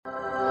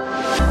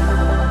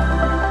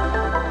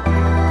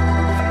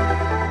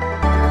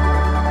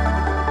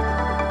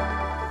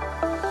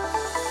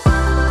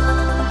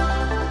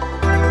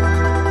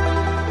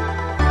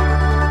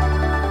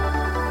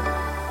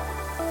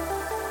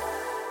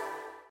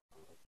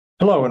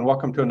Hello and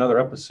welcome to another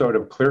episode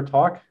of Clear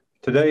Talk.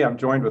 Today I'm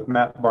joined with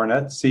Matt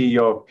Barnett,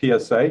 CEO of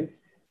PSA.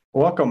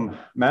 Welcome,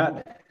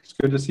 Matt. It's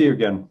good to see you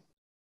again.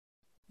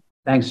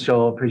 Thanks,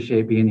 Joel.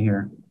 Appreciate being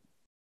here.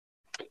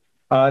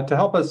 To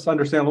help us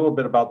understand a little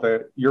bit about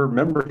your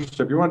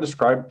membership, you want to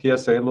describe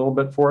PSA a little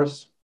bit for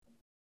us?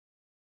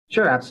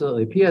 Sure,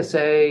 absolutely.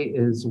 PSA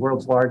is the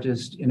world's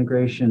largest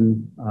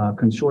integration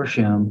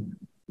consortium.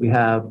 We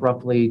have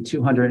roughly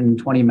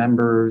 220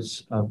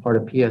 members, part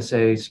of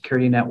PSA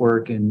security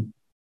network in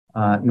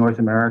North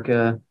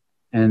America,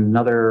 and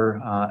another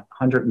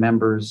 100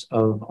 members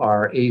of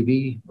our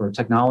AV or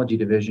technology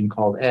division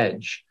called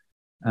Edge.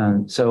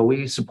 So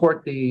we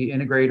support the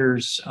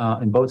integrators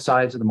in both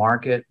sides of the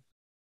market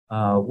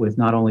with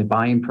not only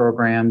buying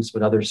programs,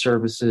 but other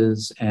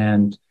services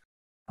and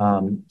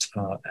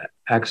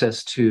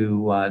access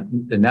to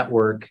the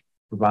network,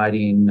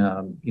 providing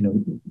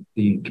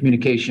the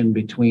communication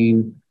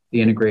between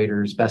the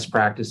integrators, best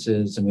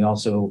practices, and we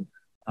also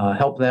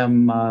help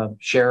them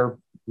share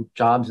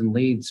jobs and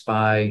leads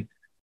by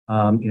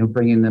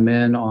bringing them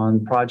in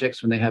on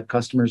projects when they have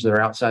customers that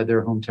are outside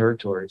their home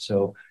territory.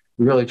 So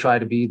we really try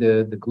to be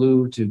the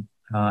glue to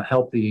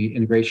help the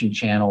integration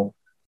channel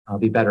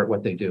be better at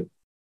what they do.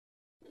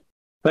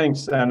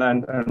 Thanks, and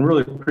I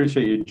really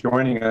appreciate you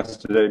joining us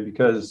today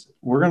because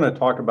we're going to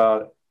talk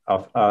about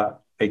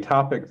a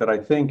topic that I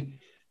think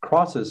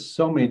crosses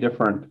so many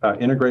different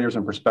integrators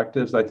and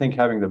perspectives. I think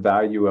having the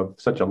value of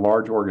such a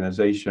large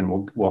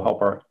organization will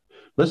help our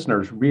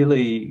listeners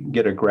really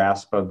get a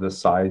grasp of the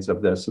size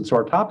of this. And so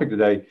our topic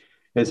today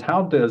is,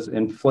 how does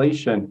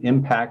inflation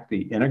impact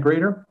the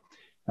integrator?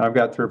 And I've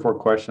got 3 or 4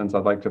 questions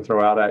I'd like to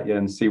throw out at you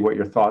and see what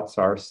your thoughts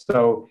are.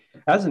 So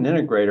as an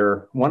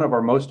integrator, one of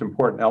our most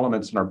important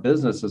elements in our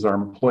business is our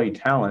employee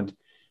talent,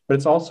 but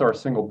it's also our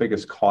single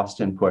biggest cost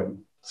input.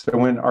 So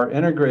when our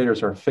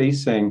integrators are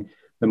facing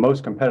the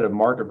most competitive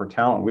market for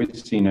talent we've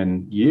seen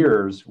in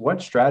years,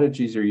 what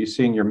strategies are you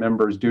seeing your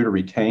members do to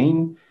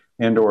retain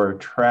and or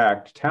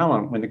attract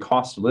talent when the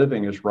cost of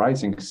living is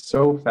rising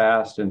so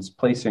fast and it's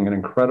placing an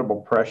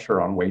incredible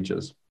pressure on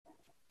wages?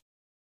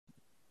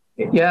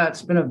 Yeah,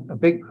 it's been a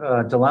big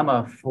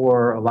dilemma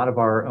for a lot of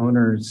our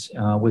owners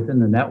within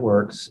the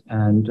networks.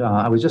 And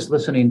I was just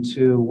listening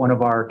to one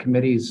of our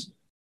committees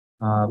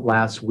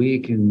last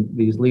week, and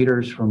these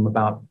leaders from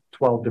about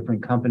 12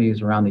 different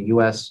companies around the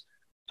U.S.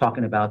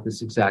 talking about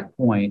this exact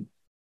point.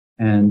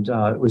 And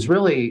it was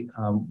really,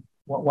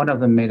 one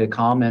of them made a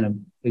comment.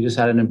 They just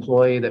had an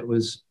employee that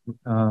was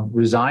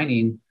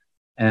resigning,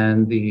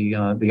 and the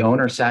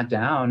owner sat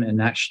down and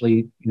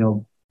actually,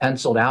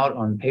 penciled out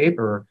on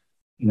paper,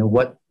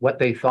 what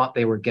they thought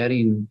they were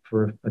getting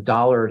for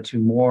 $1 or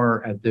 $2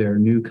 more at their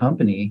new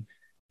company,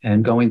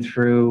 and going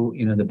through,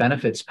 the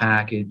benefits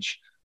package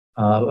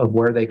of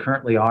where they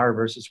currently are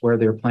versus where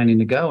they're planning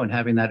to go, and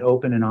having that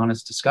open and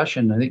honest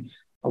discussion. I think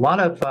a lot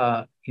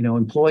of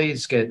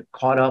employees get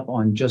caught up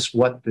on just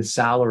what the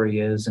salary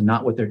is and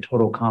not what their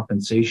total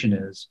compensation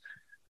is.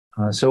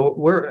 So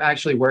we're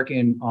actually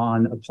working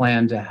on a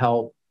plan to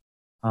help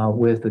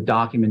with the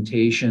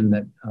documentation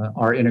that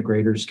our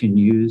integrators can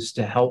use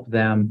to help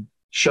them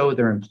show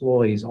their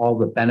employees all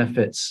the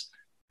benefits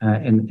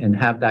and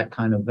have that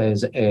kind of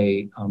as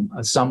a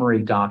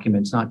summary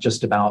document. It's not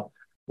just about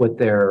what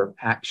their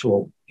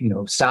actual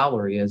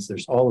salary is.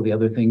 There's all of the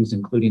other things,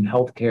 including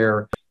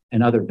healthcare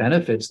and other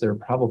benefits they're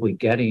probably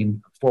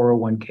getting,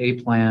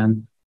 401k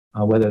plan,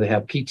 whether they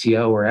have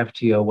PTO or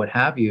FTO, what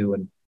have you,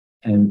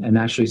 and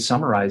actually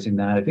summarizing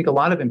that. I think a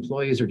lot of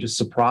employees are just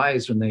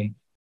surprised when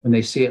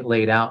they see it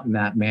laid out in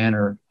that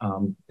manner,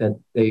 that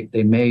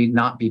they may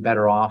not be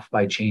better off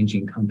by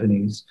changing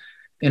companies.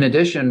 In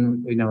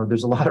addition,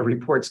 there's a lot of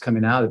reports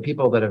coming out that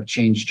people that have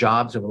changed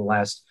jobs over the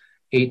last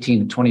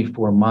 18 to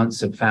 24 months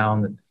have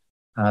found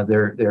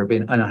that they're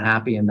been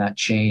unhappy in that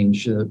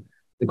change.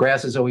 The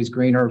grass is always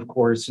greener, of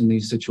course, in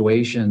these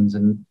situations,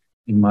 and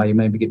you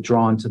maybe get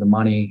drawn to the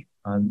money.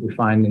 We're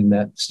finding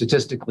that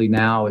statistically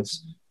now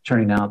it's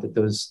turning out that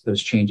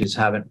those changes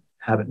haven't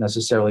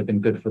necessarily been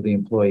good for the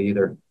employee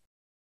either.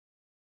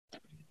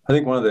 I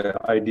think one of the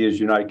ideas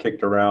you and I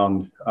kicked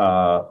around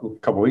a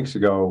couple of weeks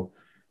ago,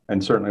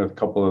 and certainly with a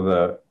couple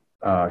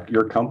of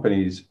your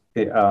companies,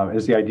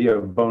 is the idea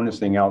of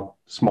bonusing out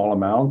small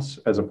amounts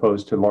as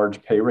opposed to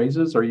large pay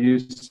raises. Are you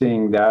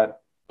seeing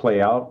that play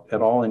out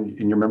at all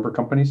in your member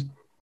companies?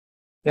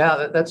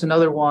 Yeah, that's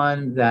another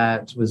one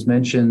that was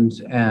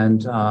mentioned,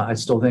 and I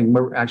still think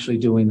we're actually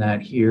doing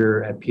that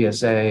here at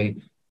PSA.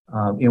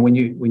 When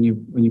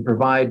you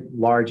provide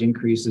large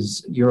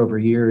increases year over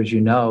year, as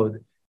you know,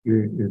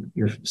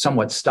 you're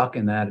somewhat stuck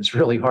in that. It's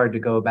really hard to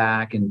go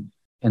back and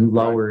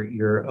lower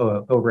your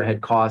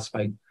overhead costs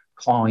by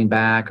clawing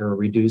back or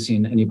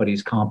reducing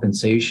anybody's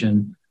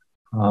compensation.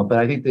 But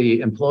I think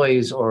the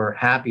employees are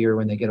happier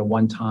when they get a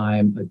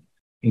one-time,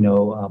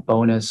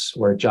 bonus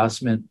or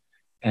adjustment.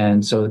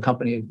 And so the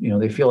company,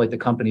 they feel like the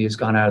company has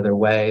gone out of their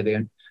way. They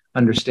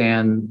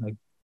understand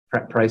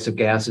price of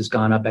gas has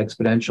gone up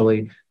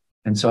exponentially.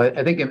 And so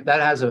I think that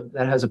has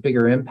a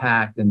bigger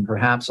impact than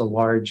perhaps a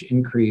large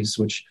increase,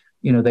 which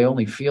they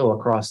only feel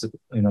across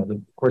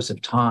the course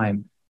of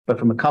time. But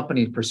from a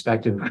company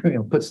perspective,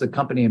 puts the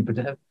company in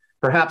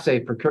perhaps a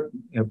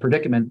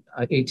predicament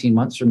 18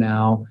 months from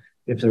now,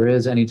 if there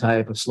is any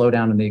type of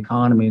slowdown in the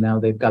economy. Now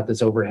they've got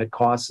this overhead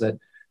cost that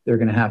they're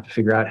going to have to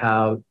figure out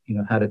how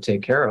to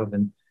take care of,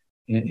 and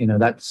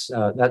that's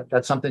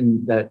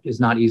something that is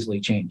not easily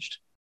changed.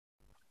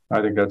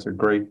 I think that's a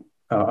great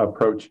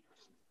approach.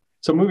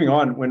 So moving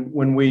on,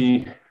 when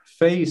we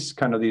face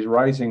kind of these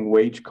rising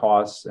wage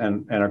costs,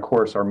 and of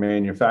course our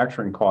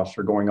manufacturing costs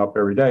are going up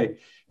every day,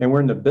 and we're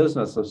in the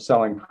business of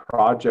selling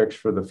projects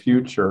for the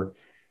future,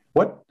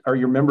 what are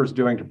your members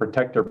doing to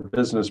protect their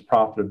business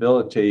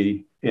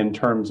profitability in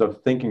terms of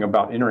thinking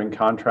about entering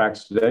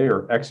contracts today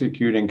or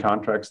executing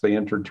contracts they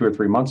entered 2 or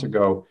 3 months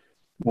ago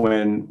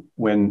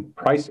when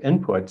price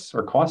inputs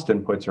or cost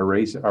inputs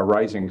are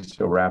rising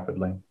so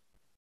rapidly?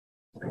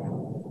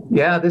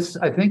 Yeah, this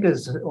I think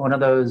is one of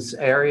those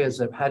areas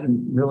that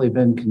hadn't really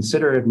been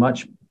considered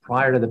much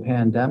prior to the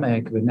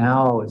pandemic, but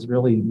now it's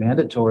really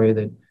mandatory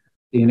that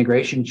the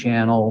integration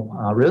channel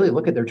really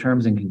look at their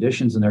terms and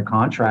conditions in their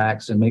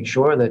contracts and make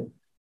sure that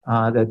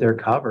that they're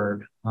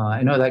covered.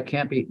 I know that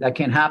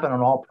can't happen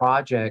on all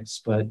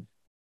projects, but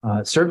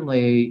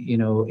certainly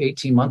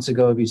 18 months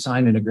ago, if you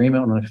signed an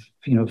agreement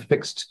on a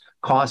fixed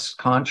cost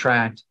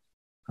contract,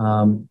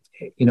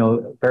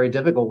 very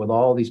difficult with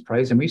all these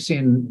prices. And we've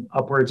seen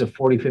upwards of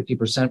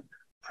 40-50%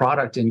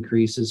 product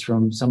increases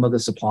from some of the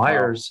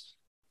suppliers.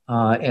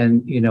 Wow.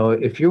 And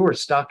if you were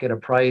stuck at a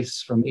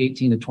price from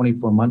 18 to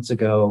 24 months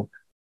ago,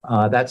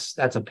 that's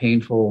a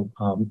painful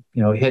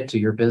hit to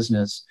your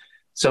business.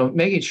 So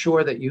making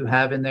sure that you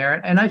have in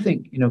there, and I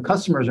think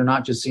customers are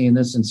not just seeing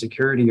this in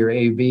security or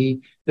AV,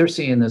 they're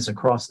seeing this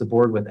across the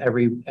board with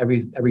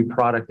every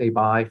product they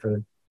buy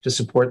to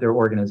support their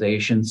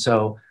organization.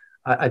 So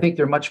I think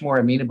they're much more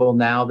amenable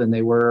now than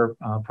they were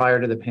prior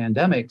to the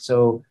pandemic.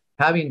 So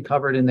having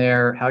covered in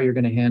there how you're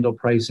going to handle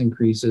price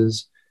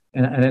increases,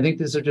 and I think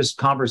these are just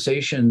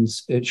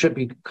conversations. It should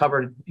be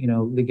covered,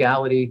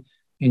 legality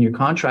in your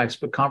contracts,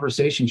 but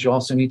conversations you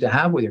also need to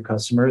have with your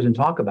customers and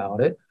talk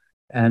about it,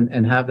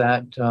 and have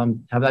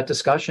that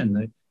discussion.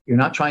 That you're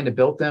not trying to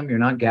bilk them, you're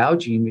not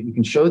gouging. You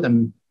can show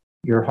them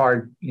your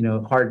hard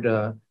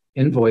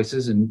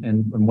invoices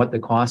and what the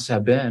costs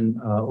have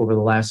been over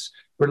the last.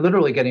 We're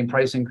literally getting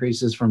price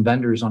increases from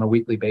vendors on a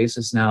weekly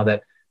basis now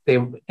that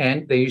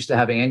they used to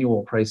have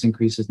annual price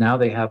increases. Now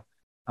they have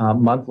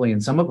monthly,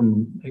 and some of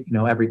them,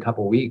 every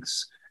couple of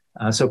weeks.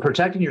 So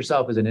protecting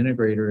yourself as an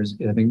integrator is,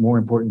 I think, more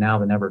important now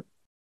than ever.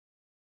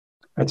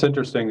 It's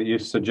interesting that you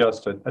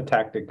suggest a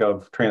tactic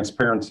of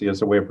transparency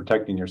as a way of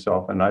protecting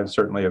yourself. And I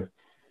certainly have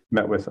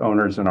met with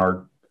owners in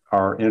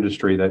our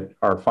industry that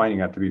are finding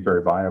that to be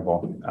very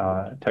viable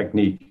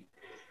technique.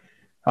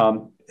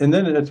 And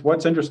then it's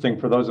what's interesting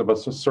for those of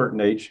us of a certain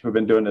age who've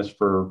been doing this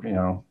for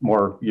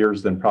more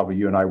years than probably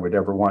you and I would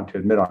ever want to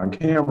admit on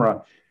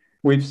camera.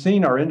 We've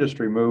seen our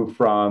industry move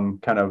from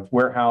kind of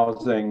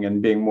warehousing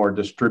and being more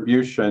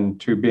distribution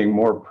to being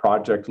more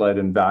project-led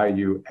and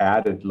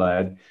value-added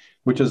led,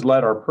 which has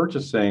led our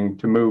purchasing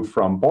to move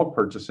from bulk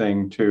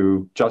purchasing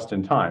to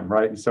just-in-time,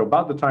 right? And so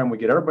about the time we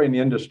get everybody in the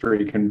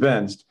industry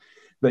convinced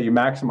that you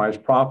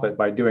maximize profit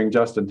by doing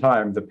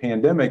just-in-time, the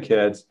pandemic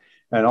hits,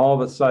 and all of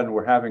a sudden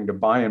we're having to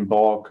buy in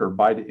bulk or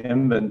buy the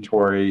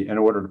inventory in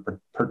order to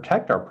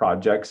protect our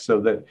projects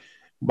so that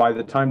by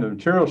the time the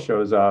material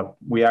shows up,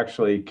 we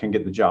actually can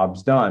get the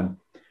jobs done.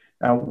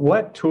 Now,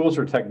 what tools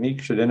or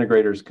techniques should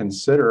integrators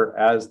consider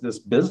as this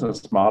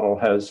business model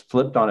has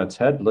flipped on its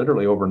head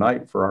literally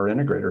overnight for our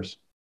integrators?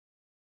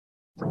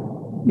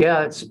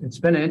 Yeah, it's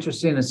been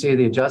interesting to see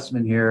the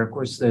adjustment here. Of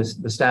course, the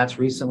stats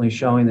recently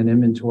showing that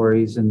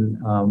inventories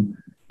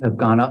have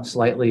gone up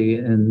slightly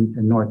in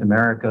North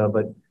America,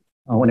 but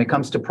when it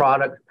comes to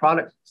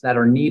products that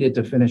are needed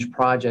to finish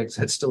projects,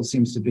 that still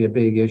seems to be a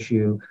big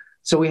issue.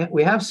 So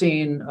we have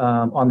seen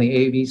on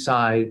the AV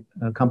side,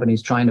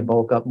 companies trying to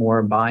bulk up more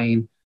and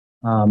buying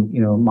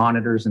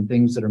monitors and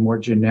things that are more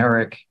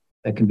generic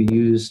that can be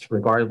used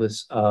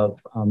regardless of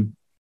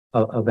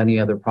any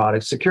other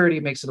product. Security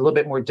makes it a little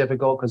bit more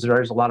difficult because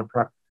there's a lot of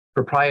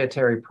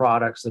proprietary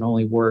products that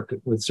only work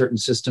with certain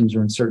systems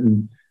or in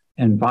certain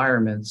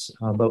environments.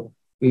 But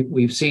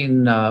we've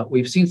seen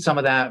some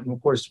of that, and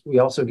of course, we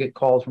also get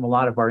calls from a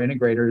lot of our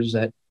integrators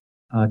that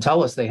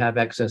tell us they have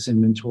excess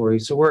inventory.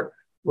 So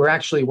we're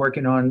actually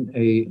working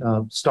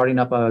on starting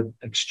up a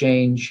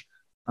exchange,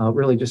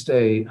 really just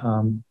a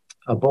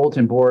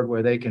bulletin board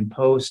where they can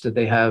post that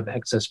they have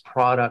excess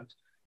product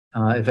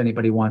if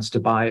anybody wants to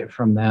buy it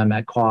from them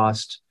at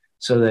cost,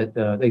 so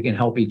that they can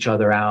help each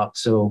other out.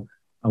 So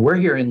we're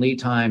hearing lead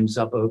times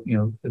up of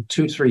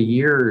 2-3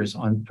 years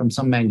from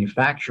some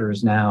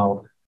manufacturers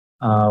now,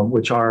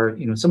 which are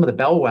some of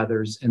the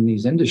bellwethers in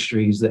these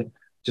industries that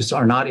just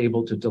are not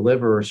able to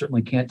deliver, or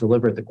certainly can't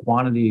deliver at the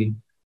quantity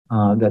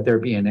that they're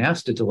being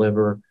asked to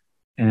deliver.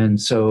 And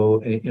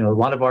so a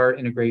lot of our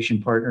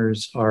integration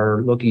partners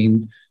are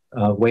looking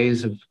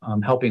ways of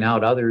helping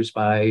out others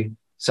by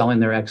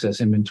selling their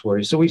excess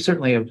inventory. So we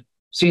certainly have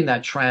seen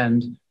that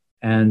trend,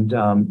 And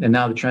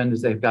now the trend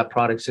is they've got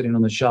products sitting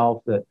on the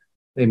shelf that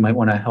they might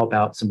want to help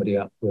out somebody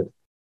up with.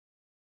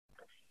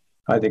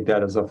 I think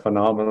that is a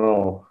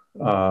phenomenal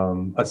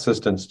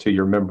assistance to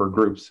your member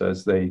groups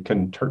as they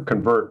can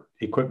convert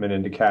equipment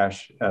into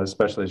cash,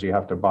 especially as you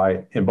have to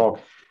buy in bulk.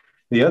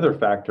 The other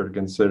factor to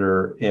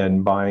consider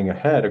in buying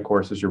ahead, of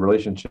course, is your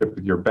relationship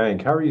with your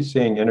bank. How are you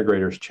seeing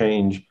integrators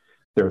change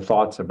their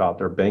thoughts about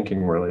their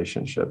banking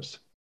relationships?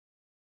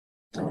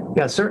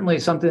 Yeah, certainly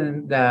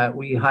something that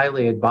we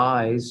highly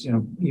advise,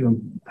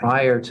 even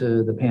prior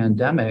to the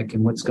pandemic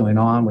and what's going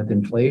on with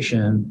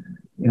inflation.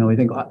 We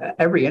think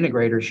every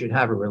integrator should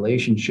have a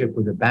relationship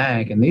with the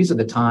bank. And these are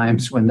the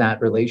times when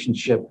that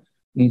relationship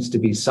needs to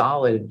be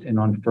solid and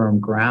on firm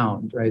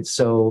ground, right?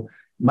 So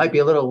it might be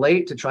a little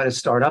late to try to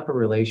start up a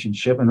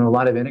relationship. I know a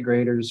lot of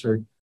integrators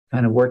are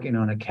kind of working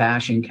on a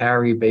cash and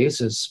carry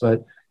basis,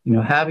 but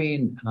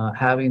having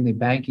the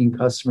banking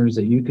customers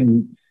that you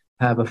can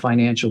have a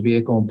financial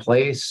vehicle in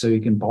place so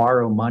you can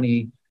borrow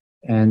money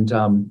and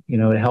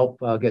to help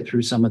get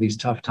through some of these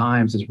tough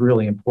times is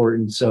really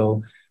important.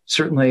 So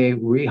certainly,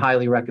 we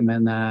highly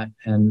recommend that.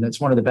 And that's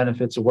one of the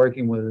benefits of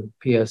working with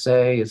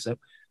PSA is that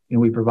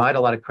we provide a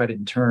lot of credit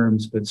and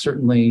terms, but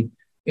certainly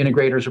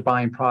integrators are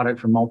buying product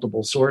from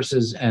multiple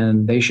sources,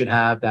 and they should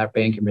have that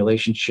banking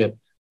relationship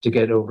to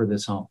get over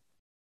this hump.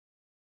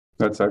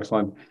 That's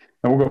excellent.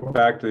 And we'll go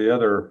back to the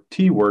other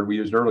T word we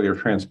used earlier,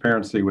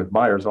 transparency with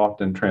buyers.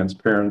 Often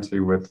transparency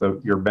with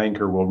your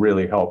banker will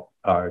really help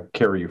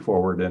carry you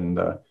forward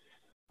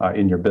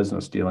in your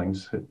business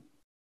dealings.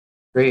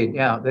 Great.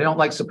 Yeah, they don't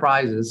like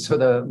surprises. So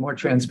the more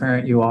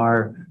transparent you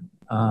are,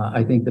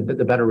 I think the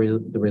better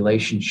the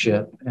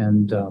relationship.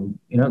 And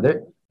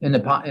they're in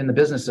the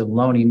business of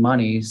loaning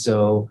money,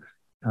 so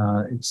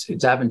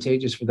it's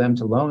advantageous for them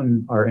to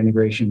loan our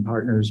integration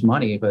partners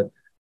money, but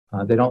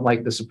they don't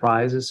like the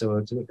surprises. So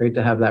it's great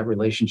to have that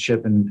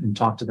relationship and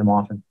talk to them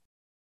often.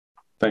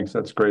 Thanks.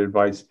 That's great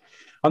advice.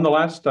 On the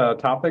last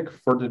topic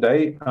for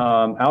today,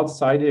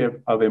 outside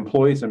of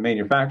employees and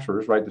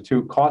manufacturers, right, the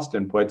two cost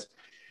inputs.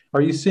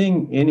 Are you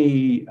seeing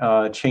any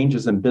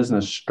changes in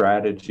business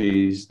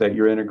strategies that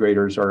your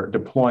integrators are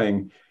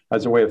deploying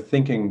as a way of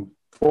thinking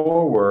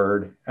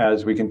forward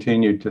as we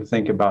continue to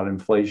think about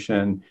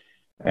inflation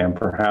and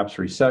perhaps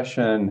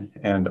recession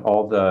and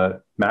all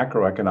the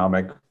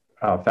macroeconomic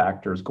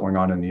factors going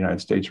on in the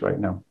United States right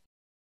now?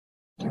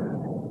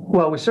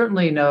 Well, we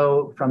certainly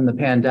know from the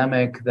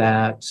pandemic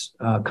that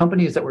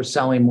companies that were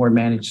selling more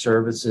managed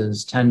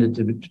services tended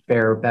to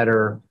fare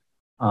better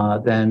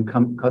than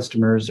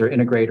customers or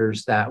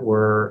integrators that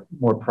were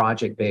more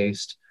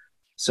project-based.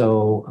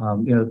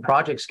 So,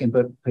 projects can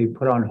be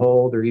put on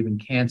hold or even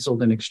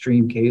canceled in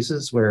extreme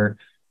cases where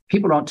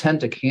people don't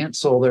tend to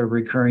cancel their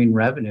recurring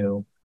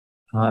revenue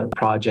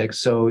projects.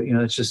 So,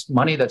 it's just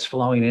money that's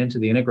flowing into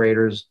the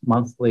integrators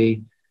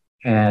monthly.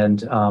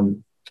 And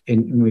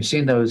we've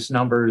seen those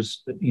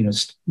numbers,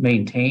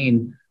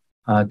 maintain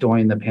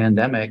during the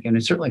pandemic. And I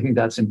certainly think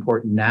that's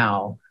important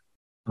now.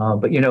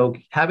 But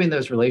having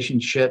those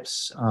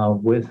relationships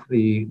with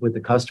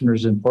the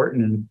customers is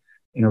important, and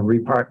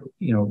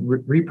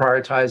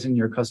reprioritizing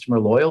your customer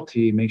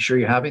loyalty. Make sure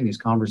you're having these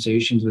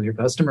conversations with your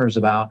customers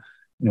about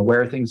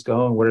where things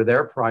go and what are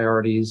their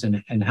priorities,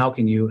 and how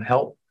can you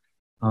help.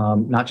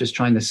 Not just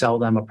trying to sell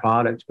them a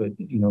product, but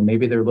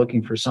maybe they're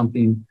looking for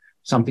something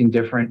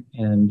different.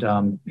 And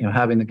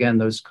having again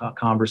those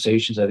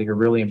conversations, I think, are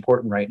really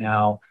important right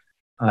now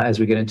as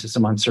we get into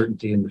some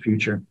uncertainty in the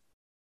future.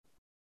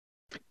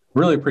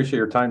 Really appreciate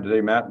your time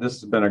today, Matt.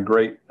 This has been a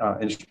great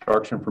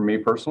introduction for me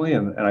personally,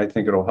 and I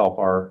think it'll help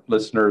our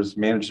listeners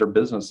manage their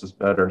businesses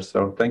better.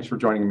 So thanks for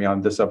joining me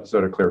on this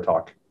episode of Clear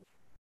Talk.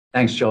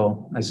 Thanks,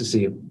 Joel. Nice to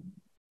see you.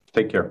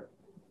 Take care.